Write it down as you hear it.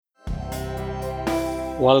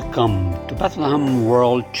Welcome to Bethlehem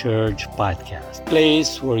World Church Podcast,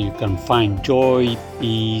 place where you can find joy,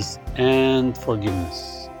 peace, and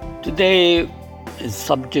forgiveness. Today, the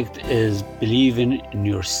subject is believing in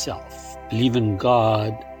yourself. Believe in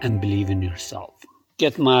God and believe in yourself.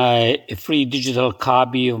 Get my free digital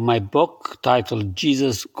copy of my book titled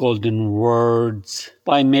Jesus Golden Words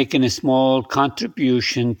by making a small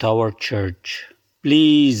contribution to our church.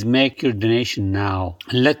 Please make your donation now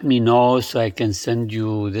and let me know so I can send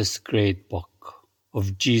you this great book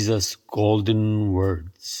of Jesus' golden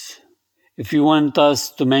words. If you want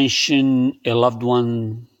us to mention a loved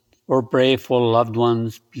one or pray for loved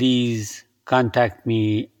ones, please contact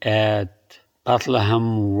me at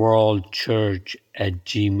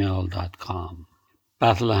BethlehemWorldChurch@gmail.com.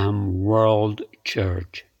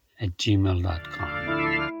 BethlehemWorldChurch@gmail.com.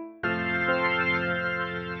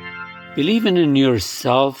 Believing in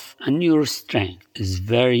yourself and your strength is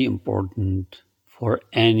very important for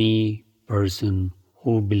any person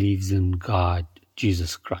who believes in God,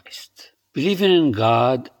 Jesus Christ. Believing in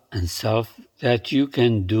God and self that you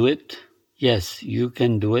can do it, yes, you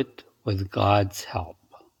can do it with God's help.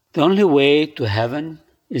 The only way to heaven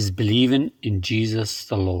is believing in Jesus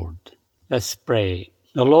the Lord. Let's pray.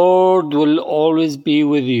 The Lord will always be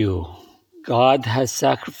with you. God has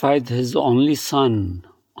sacrificed His only Son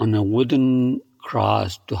on a wooden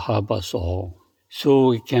cross to help us all, so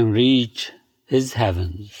we can reach His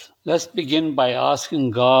heavens. Let's begin by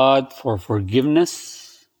asking God for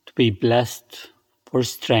forgiveness, to be blessed, for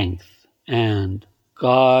strength. And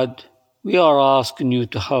God, we are asking you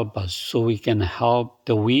to help us so we can help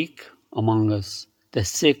the weak among us, the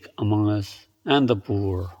sick among us, and the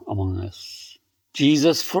poor among us.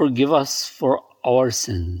 Jesus, forgive us for our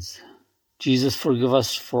sins. Jesus, forgive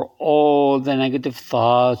us for all the negative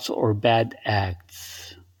thoughts or bad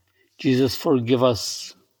acts. Jesus, forgive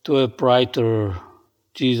us to a brighter.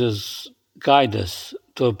 Jesus, guide us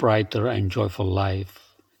to a brighter and joyful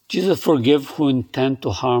life. Jesus, forgive who intend to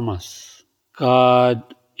harm us. God,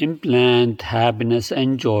 implant happiness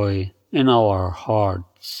and joy in our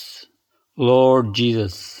hearts. Lord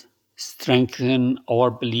Jesus, strengthen our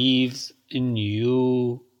beliefs in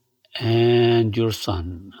you and your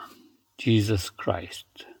Son, Jesus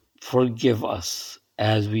Christ. Forgive us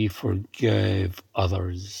as we forgive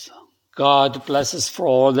others. God bless us for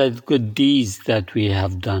all the good deeds that we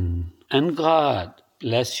have done. And God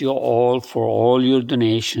bless you all for all your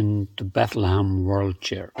donation to Bethlehem World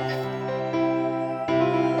Church.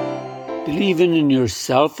 Believing in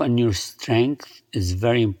yourself and your strength is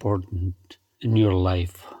very important in your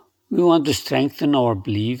life. We want to strengthen our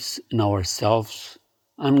beliefs in ourselves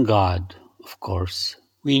and God, of course.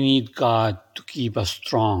 We need God to keep us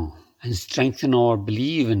strong and strengthen our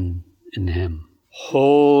belief in Him.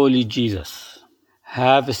 Holy Jesus,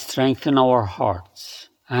 have strength in our hearts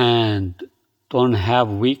and don't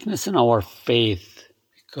have weakness in our faith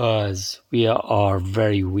because we are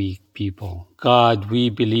very weak people. God,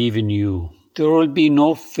 we believe in you. There will be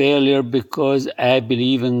no failure because I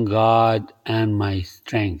believe in God and my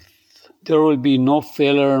strength. There will be no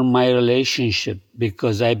failure in my relationship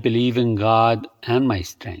because I believe in God and my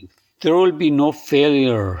strength. There will be no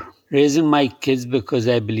failure raising my kids because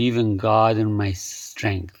I believe in God and my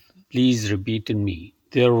strength. Please repeat in me.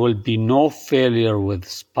 There will be no failure with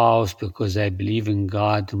spouse because I believe in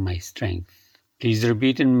God and my strength. Please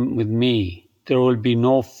repeat with me. There will be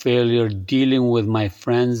no failure dealing with my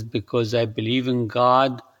friends because I believe in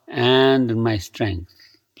God and in my strength.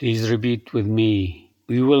 Please repeat with me.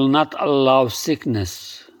 We will not allow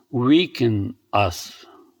sickness weaken us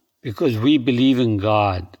because we believe in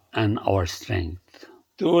God and our strength.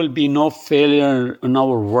 There will be no failure in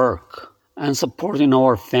our work and supporting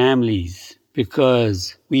our families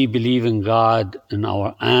because we believe in God and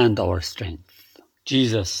our strength.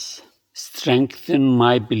 Jesus, strengthen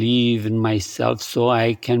my belief in myself so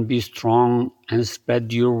I can be strong and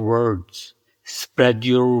spread your words. Spread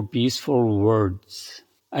your peaceful words.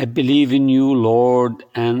 I believe in you, Lord,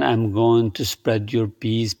 and I'm going to spread your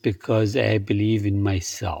peace because I believe in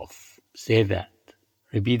myself. Say that.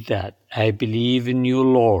 Repeat that. I believe in you,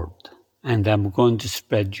 Lord, and I'm going to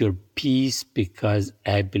spread your peace because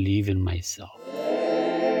I believe in myself.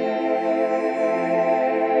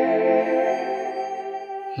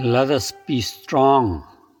 Let us be strong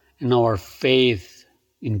in our faith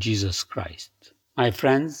in Jesus Christ. My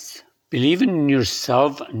friends, believing in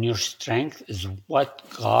yourself and your strength is what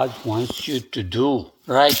God wants you to do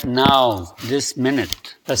right now, this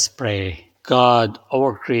minute. Let's pray. God,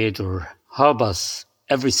 our Creator, help us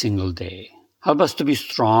every single day. Help us to be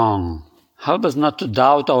strong. Help us not to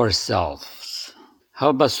doubt ourselves.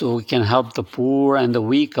 Help us so we can help the poor and the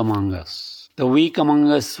weak among us. the weak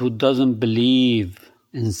among us who doesn't believe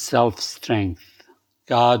in self-strength.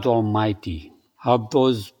 God Almighty, help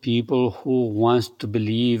those people who wants to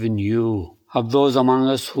believe in you. Help those among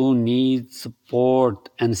us who need support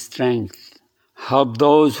and strength. Help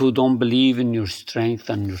those who don't believe in your strength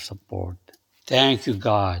and your support. Thank you,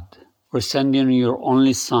 God, for sending your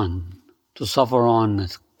only Son to suffer on a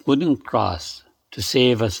wooden cross to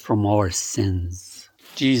save us from our sins.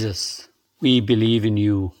 Jesus, we believe in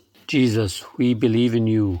you. Jesus, we believe in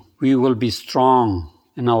you. We will be strong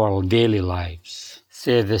in our daily lives.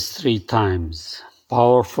 Say this 3 times.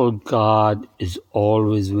 Powerful God is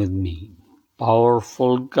always with me.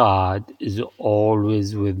 Powerful God is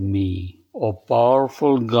always with me. Oh,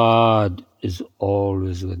 powerful God is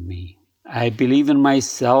always with me. I believe in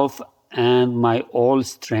myself and my all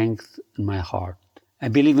strength in my heart. I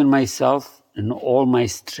believe in myself and all my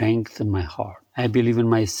strength in my heart. I believe in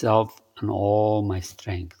myself and all my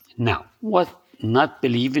strength. Now, what not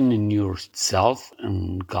believing in yourself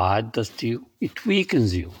and God does to you? It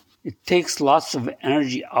weakens you. It takes lots of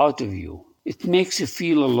energy out of you. It makes you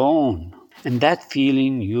feel alone. And that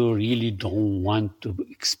feeling you really don't want to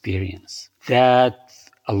experience. That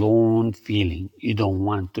alone feeling you don't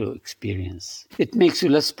want to experience. It makes you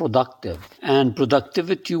less productive. And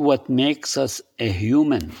productivity, what makes us a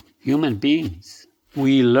human beings.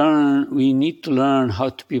 We need to learn how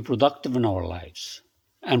to be productive in our lives.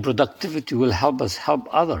 And productivity will help us help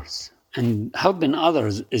others. And helping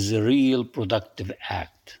others is a real productive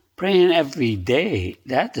act. Praying every day,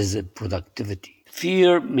 that is a productivity.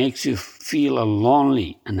 Fear makes you feel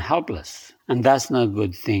lonely and helpless. And that's not a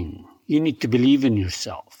good thing. You need to believe in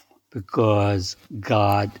yourself because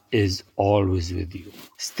God is always with you.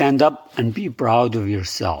 Stand up and be proud of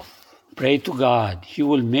yourself. Pray to God. He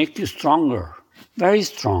will make you stronger, very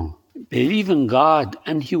strong. Believe in God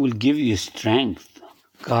and He will give you strength.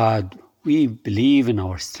 God, we believe in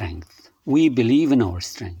our strength. We believe in our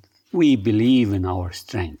strength. We believe in our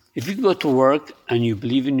strength. If you go to work and you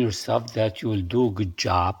believe in yourself that you will do a good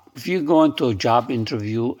job, if you go into a job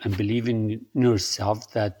interview and believe in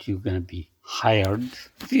yourself that you're going to be hired,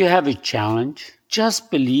 if you have a challenge,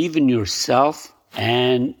 just believe in yourself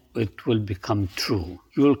and it will become true.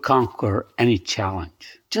 You will conquer any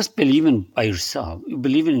challenge. Just believe in by yourself. You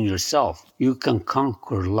believe in yourself. You can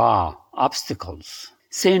conquer obstacles.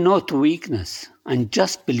 Say no to weakness and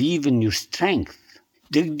just believe in your strength.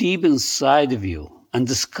 Dig deep inside of you and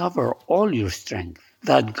discover all your strength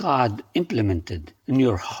that God implemented in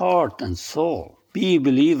your heart and soul. Be a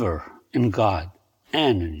believer in God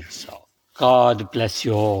and in yourself. God bless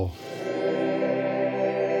you all.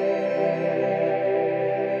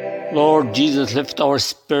 Lord Jesus, lift our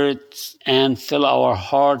spirits and fill our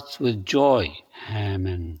hearts with joy.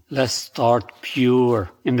 Amen. Let's start pure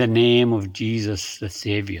in the name of Jesus the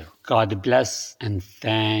Savior. God bless and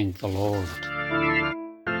thank the Lord.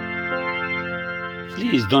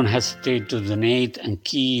 Please don't hesitate to donate and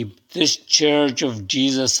keep this Church of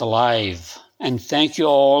Jesus alive. And thank you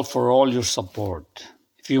all for all your support.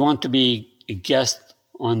 If you want to be a guest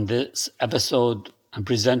on this episode and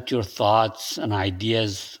present your thoughts and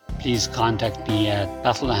ideas, please contact me at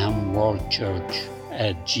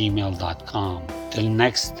BethlehemWorldChurch@gmail.com. Till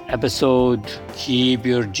next episode, keep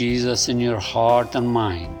your Jesus in your heart and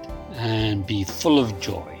mind and be full of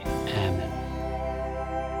joy.